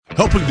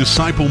helping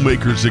disciple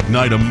makers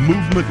ignite a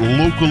movement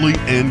locally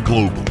and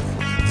globally.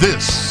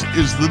 This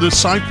is the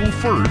Disciple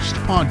First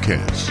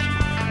podcast.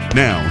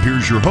 Now,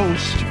 here's your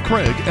host,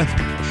 Craig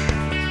Etheridge.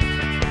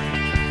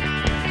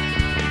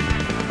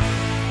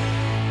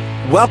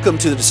 Welcome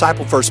to the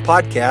Disciple First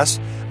podcast.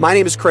 My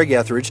name is Craig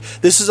Etheridge.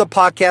 This is a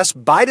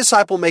podcast by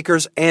disciple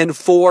makers and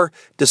for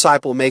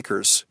disciple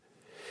makers.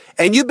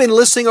 And you've been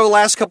listening over the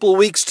last couple of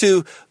weeks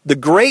to the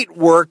great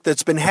work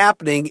that's been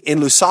happening in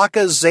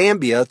Lusaka,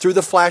 Zambia through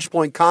the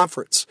Flashpoint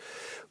Conference.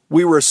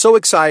 We were so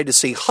excited to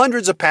see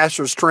hundreds of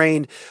pastors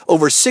trained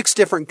over 6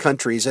 different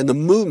countries and the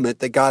movement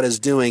that God is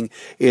doing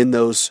in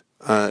those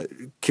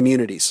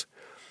communities.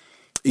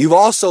 You've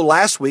also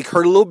last week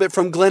heard a little bit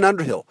from Glenn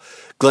Underhill.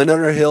 Glenn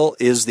Underhill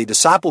is the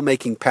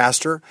disciple-making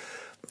pastor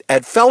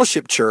at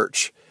Fellowship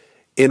Church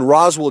in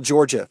Roswell,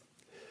 Georgia.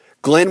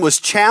 Glenn was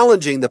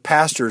challenging the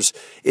pastors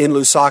in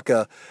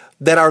Lusaka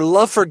that our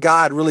love for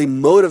God really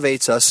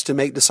motivates us to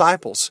make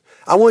disciples.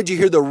 I wanted you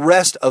to hear the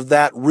rest of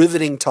that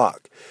riveting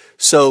talk.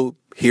 So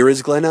here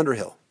is Glenn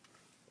Underhill.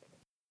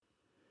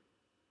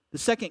 The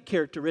second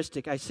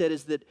characteristic I said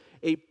is that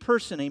a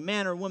person, a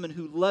man or woman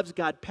who loves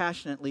God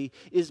passionately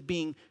is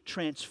being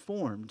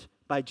transformed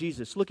by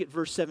Jesus. Look at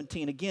verse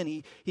 17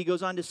 again. He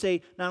goes on to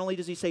say, not only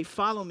does he say,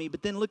 follow me,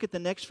 but then look at the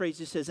next phrase.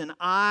 He says, and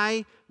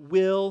I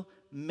will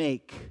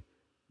make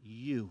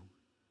you.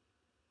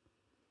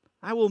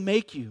 I will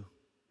make you.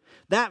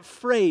 That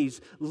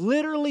phrase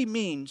literally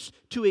means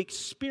to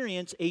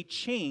experience a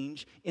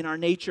change in our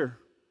nature.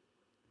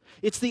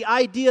 It's the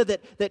idea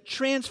that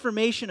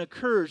transformation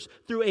occurs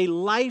through a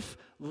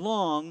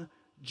lifelong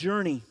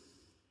journey.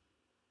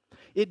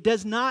 It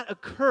does not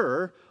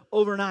occur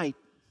overnight.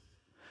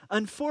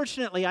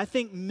 Unfortunately, I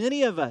think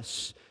many of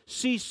us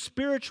see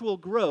spiritual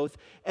growth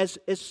as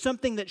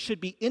something that should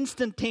be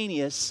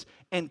instantaneous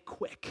and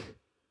quick.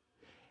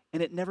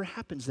 And it never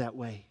happens that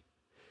way.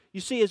 You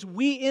see, as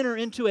we enter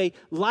into a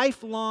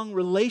lifelong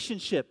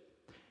relationship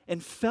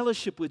and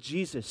fellowship with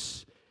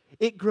Jesus,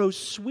 it grows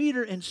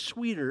sweeter and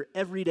sweeter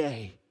every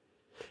day.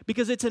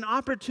 Because it's an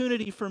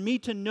opportunity for me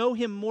to know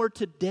Him more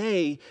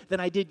today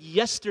than I did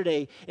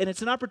yesterday. And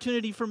it's an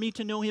opportunity for me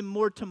to know Him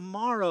more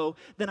tomorrow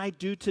than I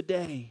do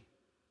today.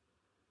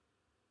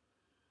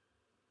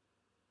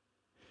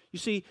 You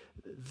see,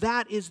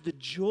 that is the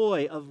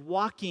joy of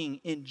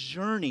walking in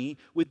journey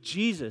with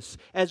Jesus.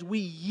 As we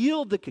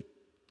yield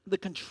the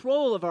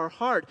control of our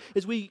heart,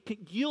 as we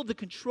yield the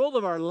control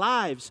of our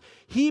lives,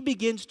 He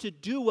begins to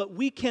do what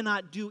we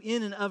cannot do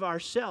in and of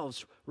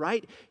ourselves,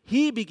 right?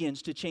 He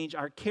begins to change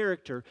our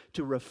character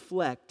to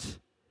reflect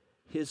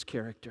His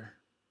character.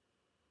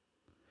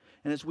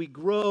 And as we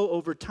grow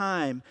over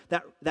time,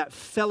 that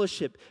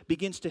fellowship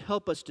begins to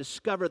help us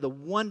discover the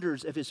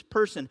wonders of His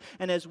person.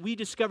 And as we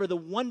discover the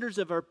wonders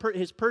of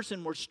His person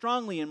more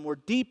strongly and more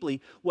deeply,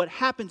 what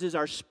happens is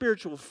our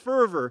spiritual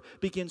fervor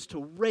begins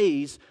to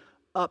raise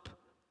up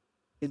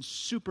in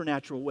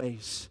supernatural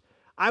ways.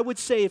 I would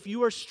say if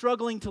you are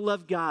struggling to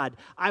love God,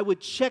 I would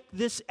check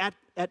this at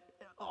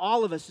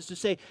all of us, is to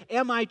say,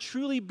 am I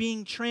truly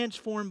being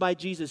transformed by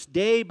Jesus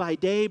day by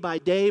day by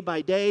day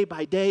by day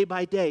by day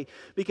by day?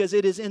 Because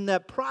it is in the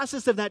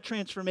process of that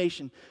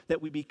transformation that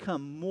we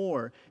become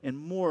more and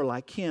more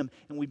like Him,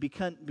 and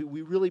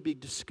we really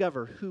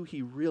discover who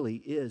He really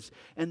is.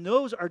 And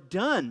those are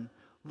done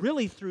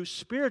really through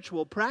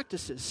spiritual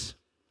practices.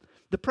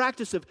 The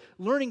practice of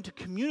learning to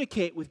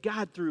communicate with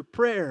God through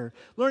prayer,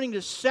 learning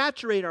to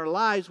saturate our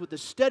lives with the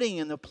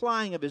studying and the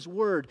applying of His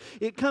Word.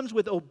 It comes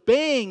with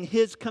obeying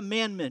His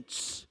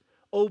commandments.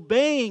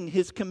 Obeying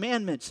His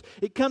commandments.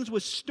 It comes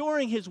with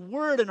storing His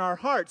Word in our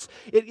hearts.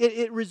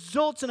 It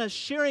results in us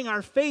sharing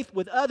our faith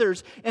with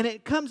others, and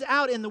it comes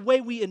out in the way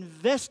we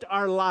invest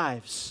our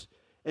lives,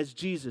 as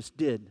Jesus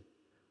did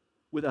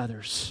with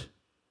others.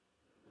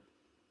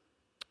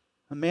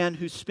 A man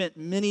who spent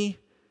many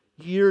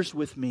years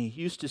with me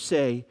used to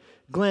say,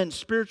 Glenn,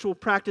 spiritual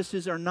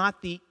practices are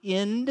not the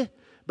end,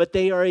 but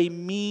they are a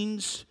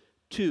means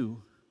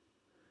to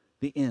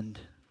the end.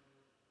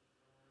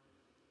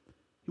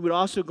 He would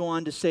also go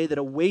on to say that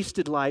a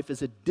wasted life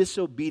is a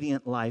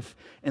disobedient life,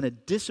 and a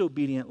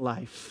disobedient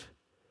life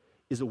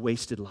is a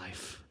wasted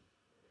life.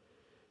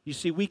 You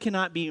see, we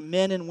cannot be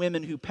men and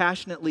women who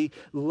passionately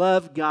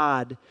love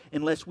God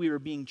unless we are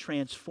being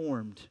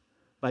transformed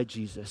by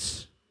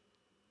Jesus.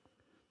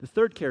 The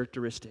third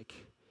characteristic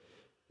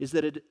is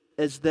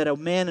that a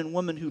man and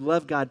woman who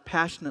love God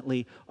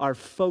passionately are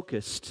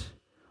focused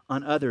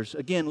on others.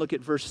 Again, look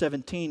at verse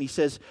 17. He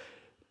says,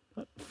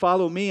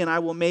 follow me and I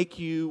will make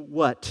you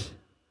what?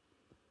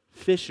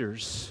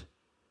 Fishers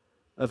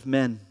of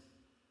men.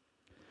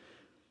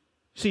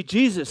 See,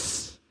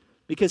 Jesus,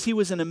 because He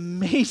was an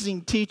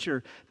amazing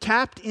teacher,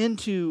 tapped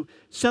into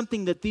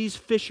something that these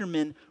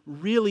fishermen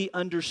really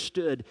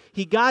understood.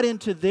 He got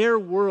into their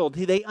world.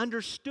 They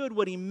understood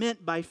what He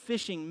meant by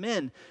fishing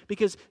men,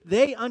 because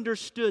they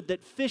understood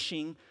that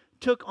fishing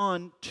took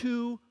on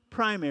 2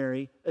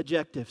 primary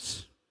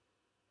objectives.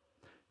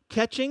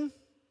 Catching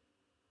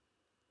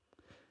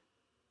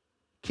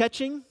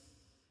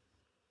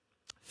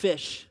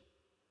fish.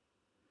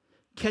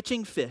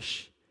 catching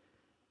fish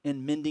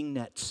and mending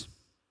nets.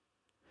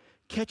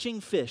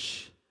 Catching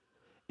fish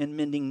and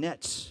mending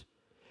nets.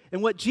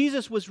 And what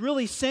Jesus was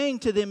really saying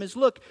to them is,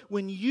 look,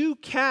 when you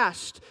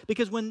cast,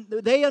 because when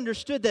they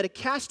understood that a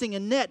casting a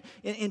net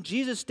in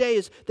Jesus'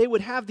 days, they would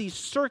have these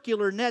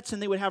circular nets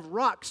and they would have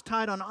rocks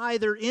tied on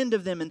either end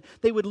of them. And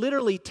they would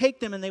literally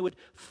take them and they would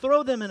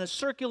throw them in a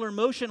circular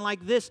motion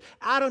like this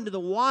out onto the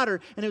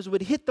water. And as it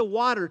would hit the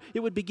water,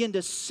 it would begin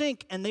to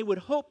sink. And they would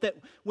hope that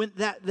when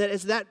that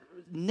as that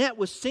net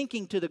was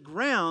sinking to the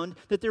ground,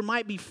 that there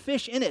might be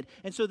fish in it.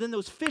 And so then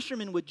those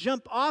fishermen would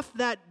jump off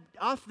that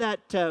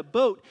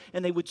boat,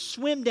 and they would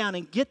swim down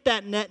and get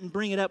that net and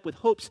bring it up with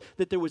hopes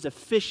that there was a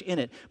fish in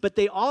it. But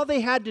all they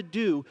had to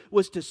do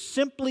was to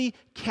simply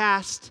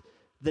cast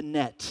the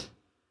net.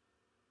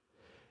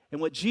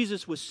 And what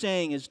Jesus was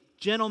saying is,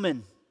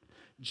 gentlemen,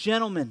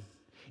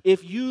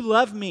 if you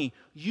love me,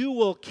 you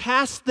will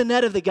cast the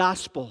net of the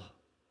gospel.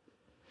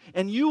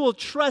 And you will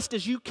trust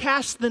as you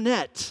cast the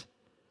net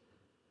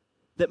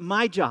that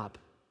my job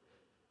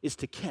is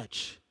to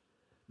catch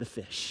the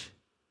fish.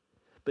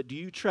 But do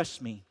you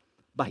trust me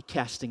by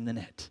casting the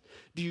net?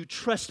 Do you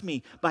trust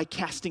me by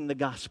casting the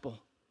gospel?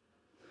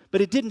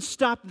 But it didn't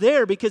stop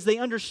there, because they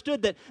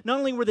understood that not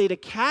only were they to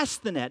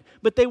cast the net,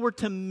 but they were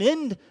to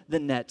mend the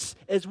nets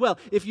as well.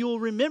 If you will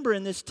remember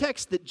in this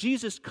text that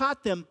Jesus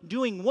caught them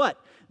doing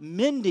what?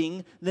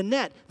 Mending the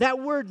net. That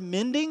word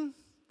mending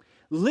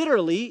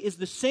literally is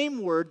the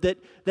same word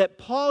that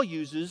Paul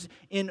uses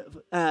in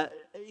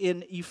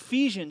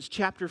Ephesians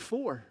chapter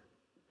 4.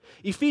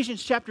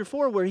 Ephesians chapter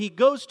 4, where he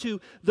goes to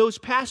those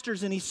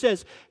pastors and he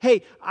says,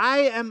 hey, I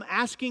am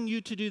asking you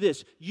to do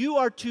this. You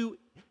are to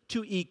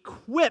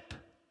equip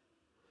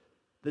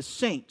the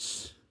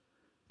saints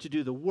to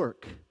do the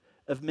work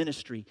of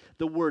ministry.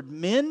 The word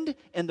mend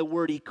and the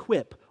word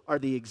equip are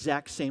the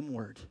exact same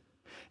word.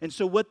 And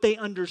so what they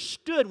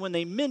understood when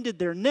they mended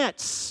their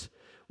nets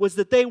was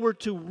that they were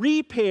to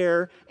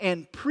repair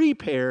and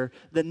prepare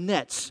the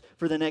nets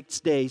for the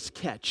next day's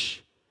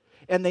catch.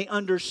 And they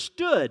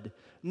understood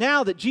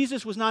now that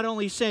Jesus was not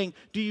only saying,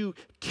 do you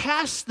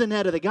cast the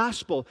net of the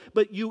gospel,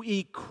 but you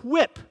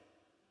equip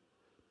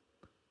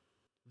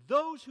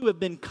those who have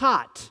been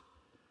caught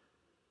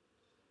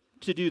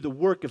to do the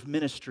work of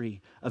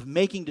ministry, of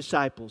making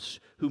disciples,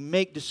 who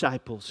make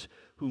disciples,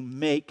 who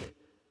make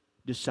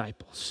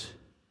disciples.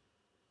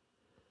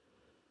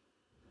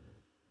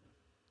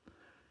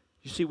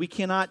 You see, we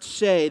cannot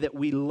say that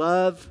we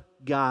love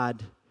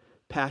God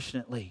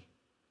passionately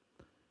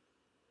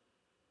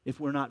if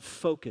we're not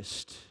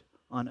focused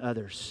on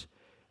others.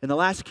 And the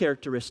last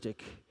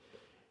characteristic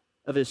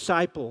of a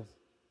disciple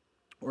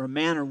or a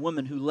man or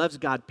woman who loves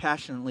God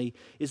passionately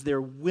is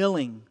they're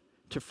willing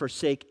to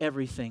forsake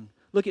everything.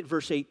 Look at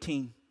verse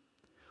 18.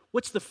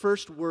 What's the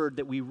first word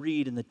that we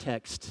read in the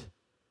text?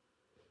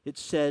 It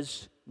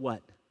says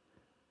what?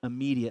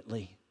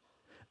 Immediately.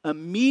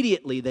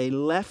 Immediately they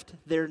left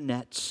their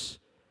nets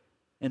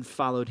and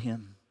followed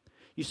him.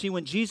 You see,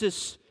 when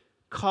Jesus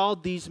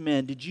called these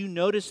men, did you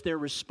notice their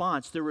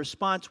response? Their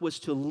response was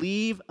to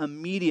leave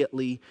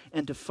immediately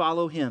and to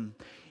follow him.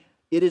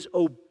 It is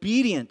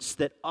obedience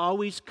that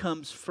always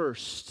comes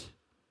first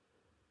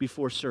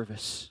before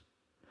service.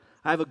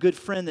 I have a good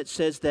friend that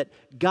says that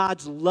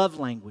God's love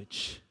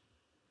language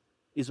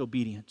is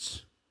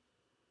obedience.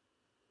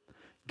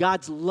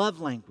 God's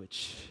love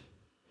language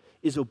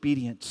is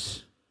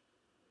obedience.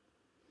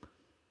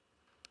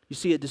 You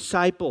see, a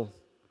disciple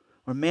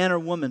or man or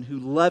woman who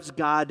loves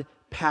God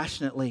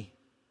passionately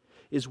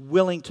is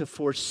willing to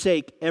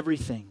forsake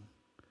everything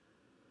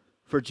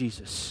for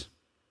Jesus.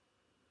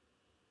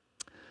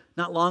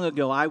 Not long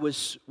ago, I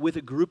was with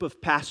a group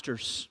of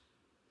pastors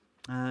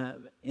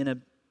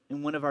in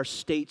one of our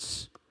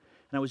states,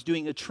 and I was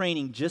doing a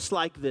training just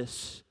like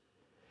this.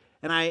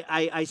 And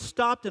I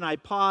stopped and I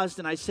paused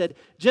and I said,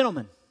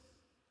 gentlemen,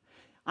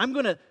 I'm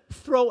going to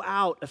throw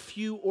out a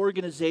few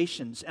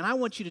organizations, and I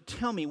want you to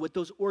tell me what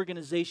those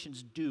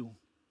organizations do.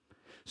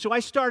 So I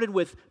started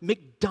with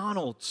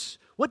McDonald's.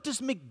 What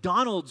does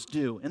McDonald's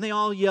do? And they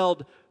all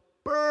yelled,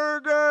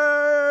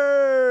 burgers.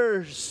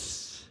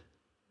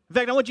 In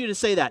fact, I want you to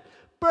say that.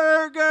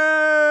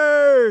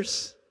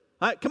 Burgers.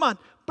 All right, come on.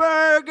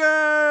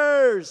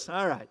 Burgers.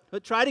 All right.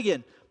 Let's try it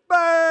again.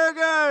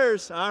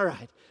 Burgers. All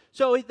right.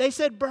 So they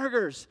said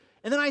burgers.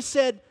 And then I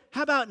said,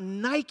 how about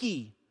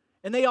Nike?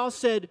 And they all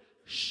said,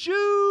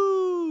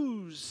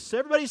 shoes.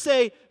 Everybody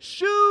say,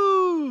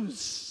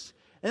 shoes.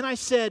 And I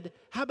said,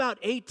 how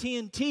about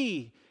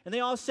AT&T? And they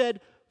all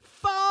said,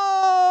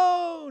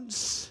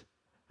 phones.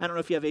 I don't know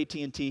if you have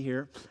AT&T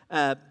here,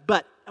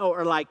 but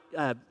like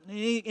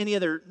any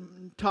other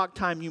talk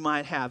time you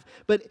might have.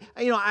 But,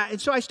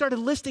 and so I started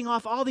listing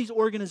off all these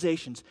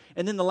organizations.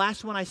 And then the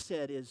last one I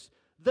said is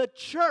the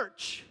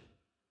church.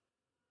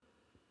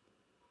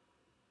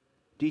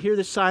 Do you hear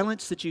the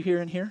silence that you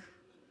hear in here?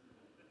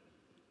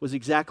 Was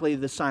exactly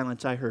the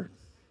silence I heard.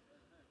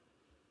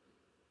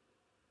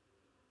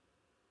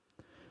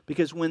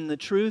 Because when the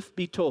truth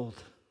be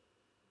told,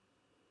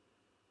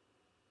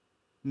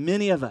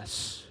 many of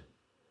us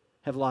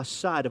have lost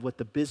sight of what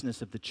the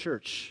business of the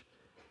church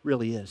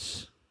really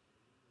is.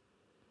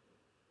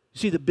 You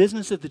see, the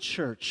business of the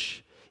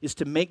church is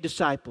to make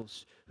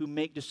disciples who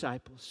make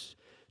disciples,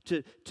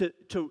 to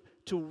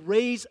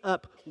raise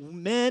up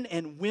men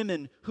and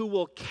women who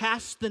will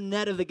cast the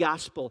net of the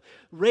gospel,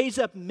 raise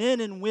up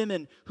men and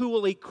women who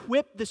will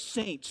equip the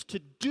saints to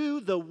do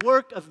the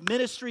work of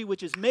ministry,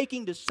 which is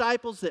making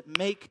disciples that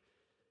make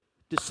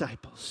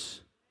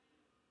disciples.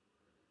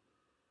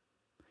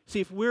 See,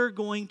 if we're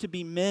going to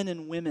be men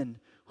and women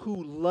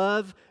who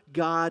love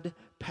God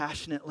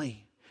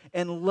passionately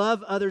and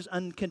love others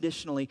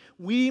unconditionally,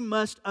 we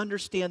must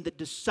understand that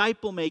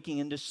disciple making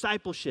and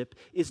discipleship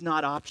is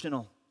not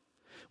optional.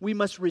 We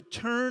must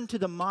return to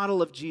the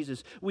model of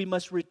Jesus. We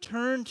must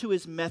return to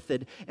his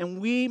method,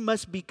 and we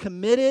must be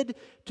committed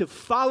to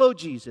follow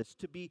Jesus,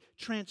 to be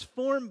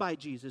transformed by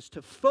Jesus,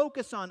 to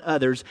focus on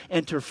others,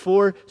 and to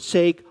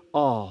forsake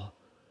all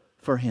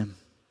for him.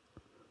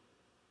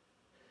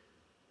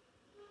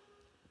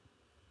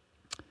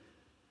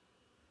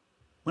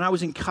 When I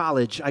was in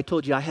college, I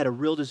told you I had a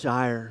real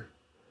desire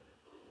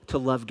to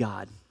love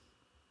God.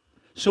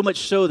 So much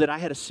so that I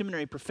had a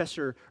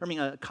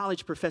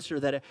college professor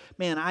that,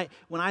 when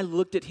I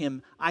looked at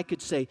him, I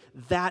could say,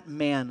 that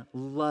man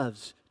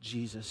loves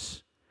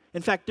Jesus.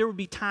 In fact, there would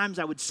be times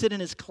I would sit in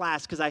his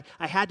class because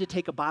I had to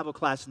take a Bible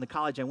class in the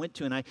college I went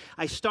to, and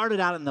I started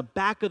out in the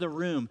back of the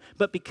room.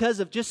 But because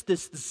of just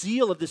this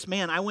zeal of this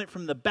man, I went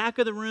from the back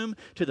of the room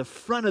to the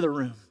front of the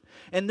room.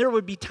 And there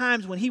would be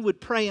times when he would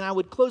pray, and I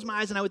would close my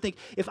eyes, and I would think,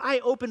 if I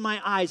open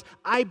my eyes,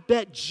 I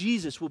bet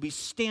Jesus will be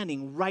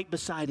standing right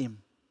beside him.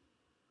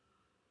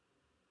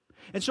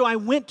 And so I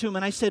went to him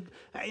and I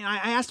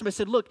asked him, I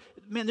said, look,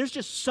 man, there's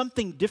just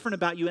something different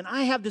about you. And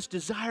I have this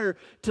desire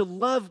to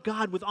love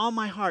God with all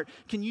my heart.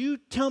 Can you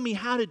tell me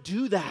how to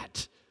do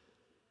that?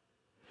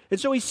 And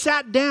so he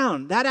sat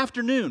down that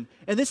afternoon,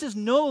 and this is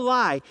no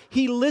lie,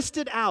 he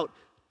listed out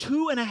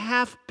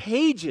 2.5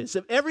 pages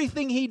of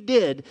everything he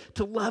did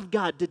to love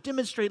God, to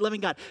demonstrate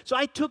loving God. So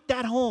I took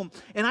that home,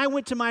 and I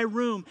went to my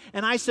room,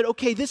 and I said,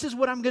 okay, this is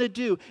what I'm going to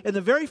do. And the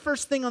very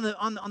first thing on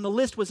the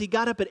list was he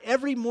got up at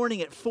every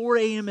morning at 4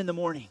 a.m. in the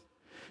morning.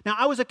 Now,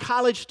 I was a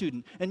college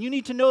student, and you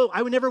need to know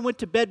I never went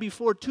to bed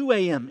before 2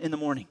 a.m. in the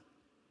morning.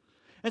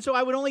 And so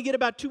I would only get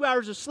about 2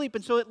 hours of sleep,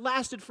 and so it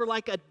lasted for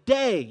like a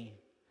day,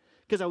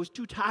 because I was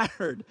too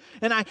tired.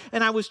 And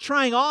I was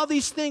trying all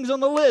these things on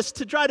the list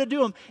to try to do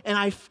them. And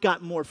I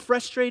got more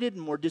frustrated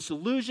and more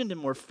disillusioned and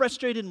more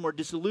frustrated and more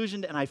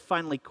disillusioned, and I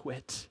finally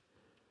quit.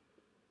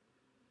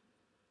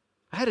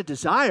 I had a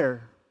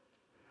desire.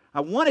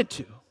 I wanted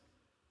to.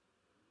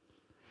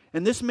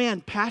 And this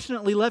man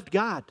passionately loved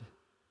God.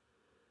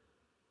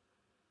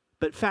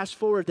 But fast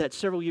forward that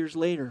several years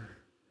later,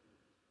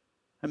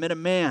 I met a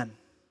man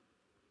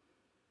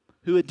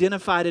who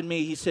identified in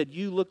me. He said,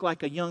 you look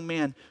like a young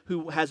man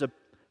who has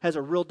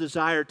a real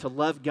desire to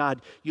love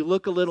God. You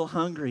look a little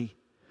hungry.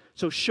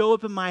 So show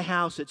up in my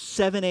house at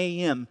 7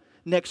 a.m.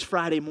 next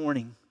Friday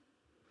morning.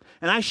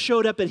 And I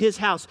showed up at his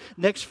house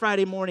next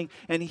Friday morning,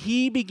 and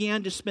he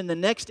began to spend the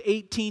next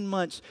 18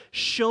 months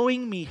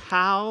showing me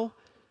how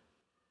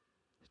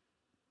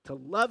to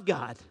love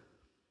God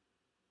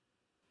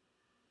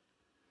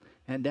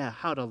and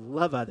how to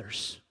love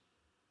others.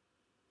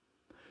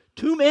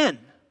 2 men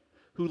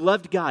who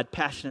loved God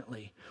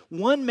passionately.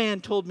 One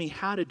man told me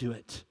how to do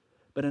it,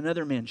 but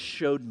another man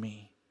showed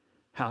me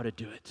how to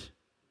do it.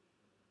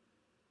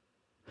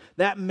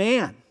 That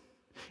man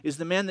is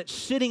the man that's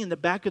sitting in the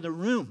back of the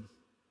room,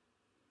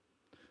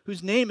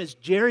 whose name is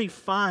Jerry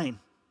Fine.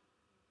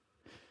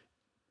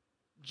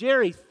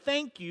 Jerry,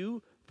 thank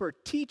you for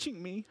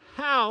teaching me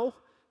how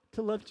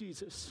to love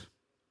Jesus.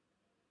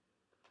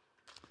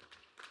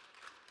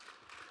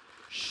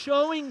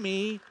 Showing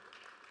me,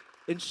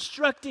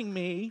 instructing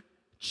me,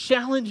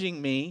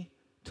 challenging me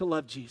to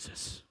love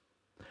Jesus.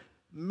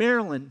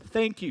 Marilyn,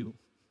 thank you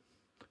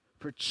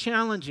for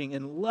challenging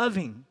and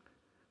loving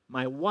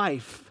my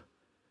wife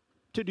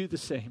to do the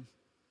same.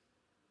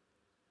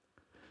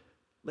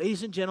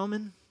 Ladies and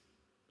gentlemen,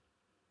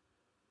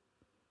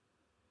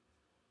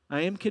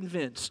 I am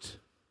convinced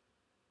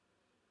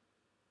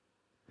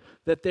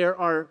that there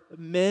are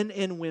men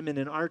and women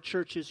in our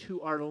churches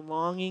who are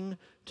longing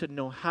to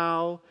know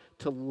how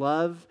to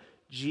love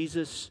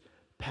Jesus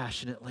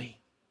passionately.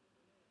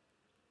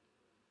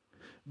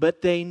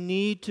 But they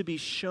need to be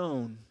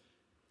shown,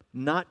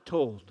 not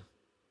told,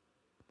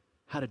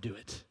 how to do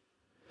it.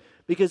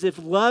 Because if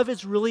love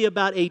is really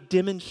about a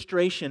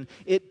demonstration,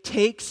 it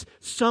takes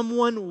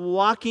someone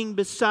walking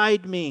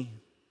beside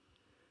me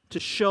to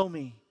show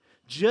me,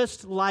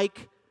 just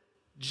like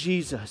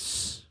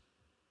Jesus,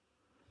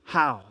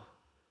 how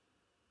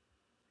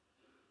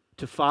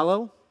to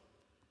follow,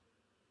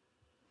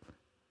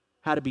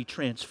 how to be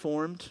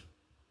transformed,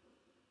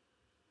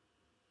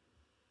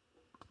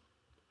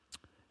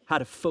 how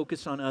to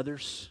focus on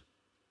others,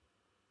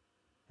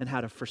 and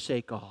how to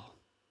forsake all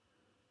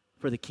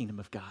for the kingdom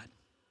of God.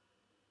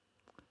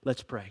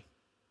 Let's pray.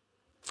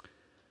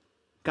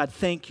 God,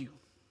 thank you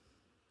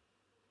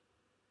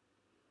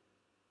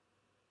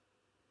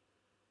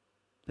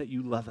that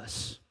you love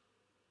us.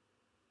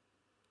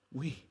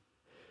 We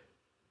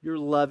Your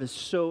love is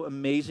so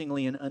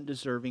amazingly and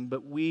undeserving,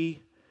 but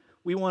we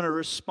want to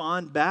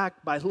respond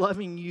back by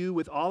loving you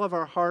with all of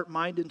our heart,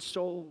 mind, and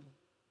soul.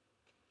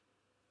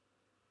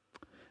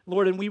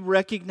 Lord, and we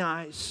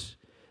recognize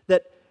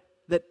that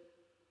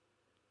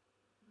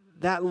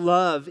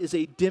love is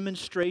a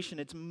demonstration.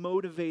 It's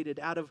motivated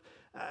out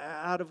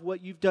of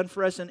what you've done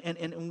for us.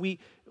 And we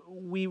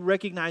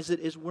recognize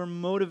that as we're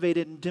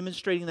motivated in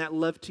demonstrating that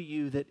love to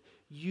you, that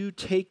you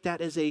take that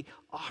as a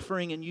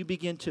offering and you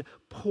begin to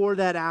pour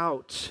that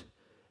out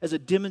as a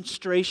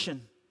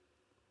demonstration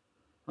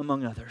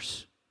among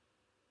others.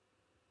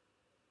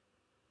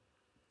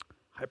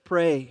 I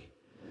pray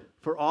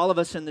for all of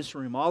us in this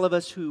room, all of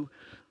us who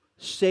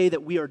say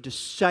that we are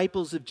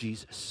disciples of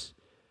Jesus,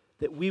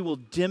 that we will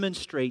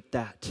demonstrate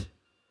that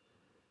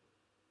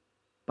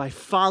by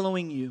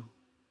following you,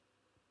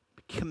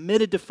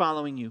 committed to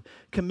following you,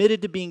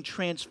 committed to being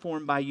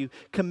transformed by you,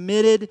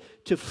 committed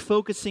to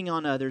focusing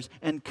on others,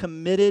 and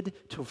committed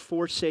to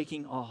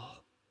forsaking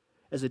all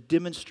as a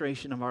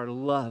demonstration of our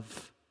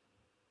love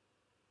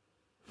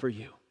for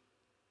you.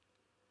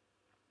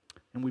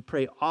 And we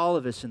pray all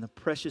of us in the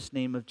precious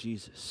name of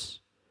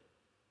Jesus.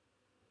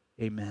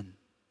 Amen.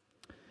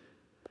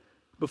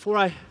 Before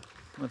I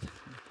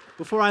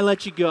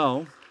let you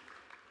go,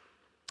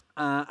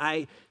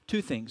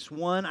 two things.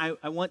 One,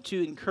 I want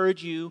to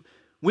encourage you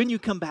when you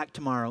come back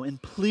tomorrow,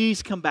 and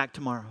please come back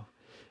tomorrow,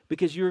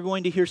 because you're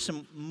going to hear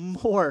some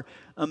more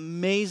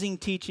amazing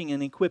teaching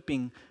and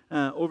equipping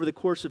over the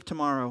course of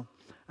tomorrow.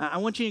 I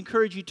want to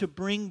encourage you to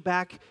bring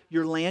back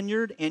your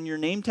lanyard and your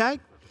name tag,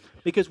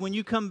 because when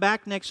you come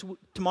back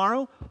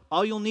tomorrow,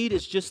 all you'll need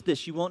is just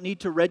this. You won't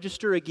need to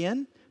register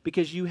again,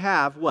 because you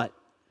have what?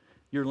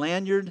 Your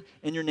lanyard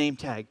and your name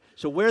tag.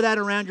 So wear that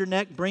around your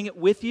neck, bring it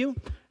with you,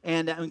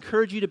 and I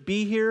encourage you to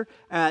be here.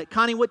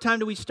 Connie, what time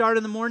do we start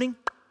in the morning?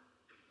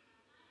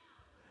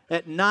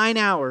 At 9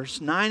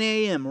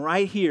 a.m.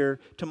 right here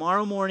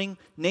tomorrow morning,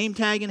 name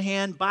tag in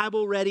hand,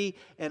 Bible ready,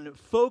 and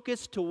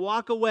focused to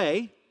walk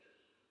away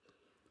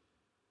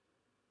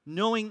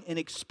knowing and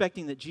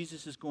expecting that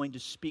Jesus is going to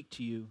speak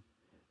to you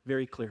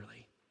very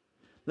clearly.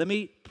 Let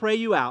me pray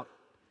you out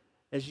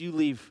as you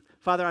leave.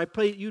 Father, I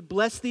pray you'd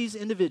bless these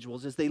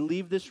individuals as they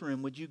leave this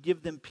room. Would you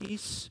give them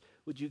peace?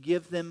 Would you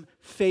give them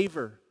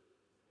favor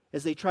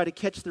as they try to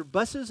catch their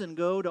buses and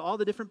go to all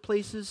the different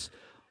places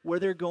where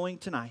they're going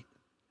tonight?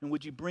 And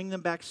would you bring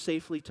them back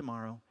safely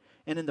tomorrow?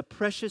 And in the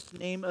precious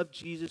name of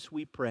Jesus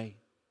we pray.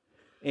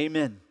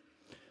 Amen.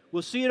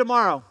 We'll see you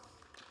tomorrow.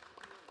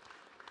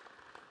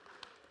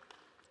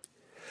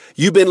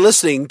 You've been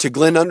listening to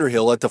Glenn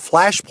Underhill at the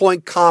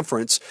Flashpoint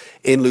Conference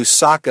in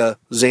Lusaka,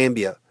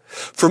 Zambia.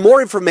 For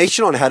more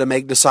information on how to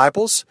make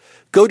disciples,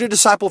 go to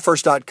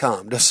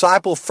discipleFIRST.com.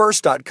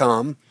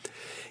 DiscipleFIRST.com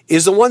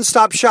is the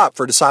one-stop shop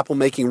for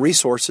disciple-making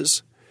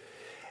resources.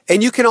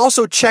 And you can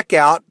also check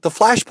out the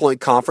Flashpoint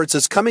Conference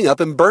that's coming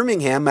up in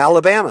Birmingham,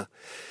 Alabama.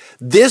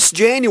 This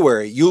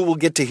January, you will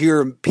get to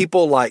hear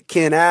people like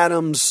Ken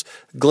Adams,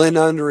 Glenn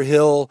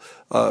Underhill,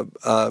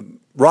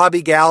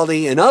 Robbie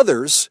Gallaty, and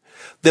others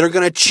that are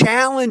going to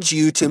challenge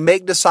you to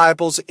make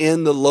disciples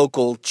in the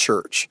local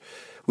church.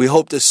 We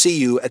hope to see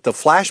you at the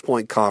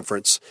Flashpoint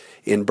Conference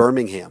in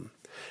Birmingham.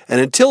 And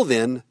until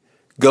then,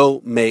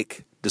 go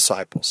make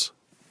disciples.